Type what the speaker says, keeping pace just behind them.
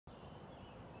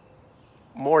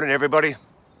Morning, everybody.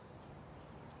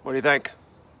 What do you think?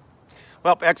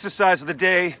 Well, exercise of the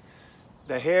day.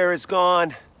 The hair is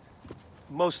gone.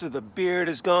 Most of the beard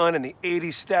is gone, and the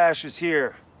 80s stash is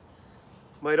here.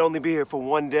 Might only be here for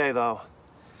one day, though.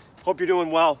 Hope you're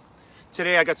doing well.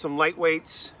 Today I got some light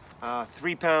weights,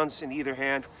 3 pounds in either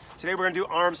hand. Today we're gonna do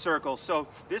arm circles. So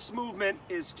this movement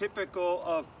is typical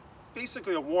of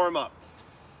basically a warm-up.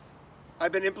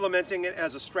 I've been implementing it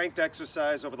as a strength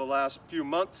exercise over the last few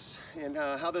months, and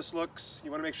how this looks,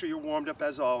 you wanna make sure you're warmed up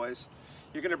as always.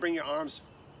 You're gonna bring your arms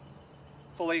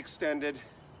fully extended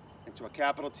into a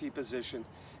capital T position,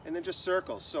 and then just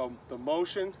circles. So the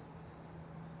motion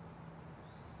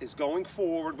is going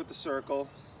forward with the circle.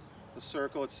 The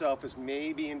circle itself is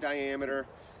maybe in diameter,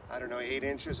 I don't know, 8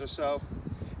 inches or so.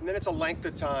 And then it's a length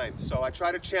of time. So I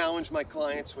try to challenge my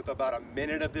clients with about a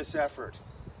minute of this effort.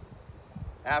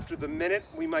 After the minute,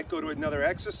 we might go to another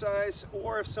exercise,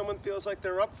 or if someone feels like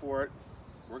they're up for it,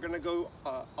 we're gonna go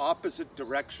opposite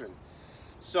direction.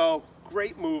 So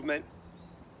great movement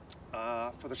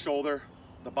for the shoulder,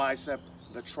 the bicep,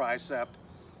 the tricep.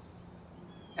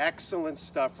 Excellent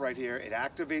stuff right here. It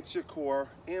activates your core,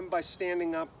 and by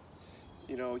standing up,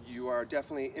 you know, you are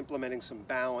definitely implementing some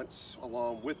balance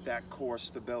along with that core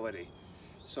stability.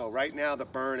 So right now the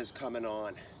burn is coming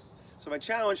on. So my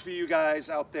challenge for you guys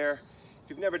out there, if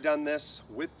you've never done this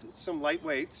with some light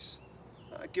weights,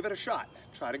 give it a shot.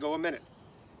 Try to go a minute.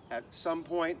 At some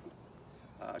point,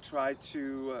 try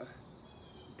to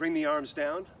bring the arms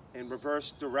down in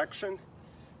reverse direction.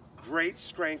 Great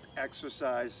strength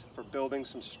exercise for building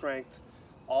some strength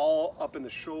all up in the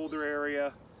shoulder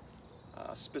area.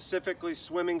 Specifically,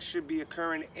 swimming should be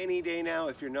occurring any day now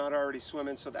if you're not already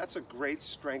swimming, so that's a great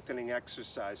strengthening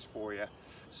exercise for you.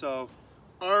 So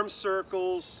arm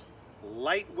circles,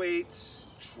 light weights,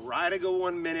 try to go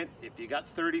 1 minute. If you got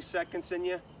 30 seconds in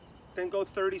you, then go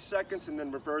 30 seconds and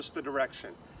then reverse the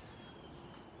direction.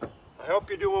 I hope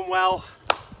you're doing well.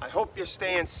 I hope you're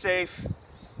staying safe.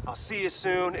 I'll see you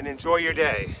soon, and enjoy your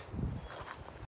day.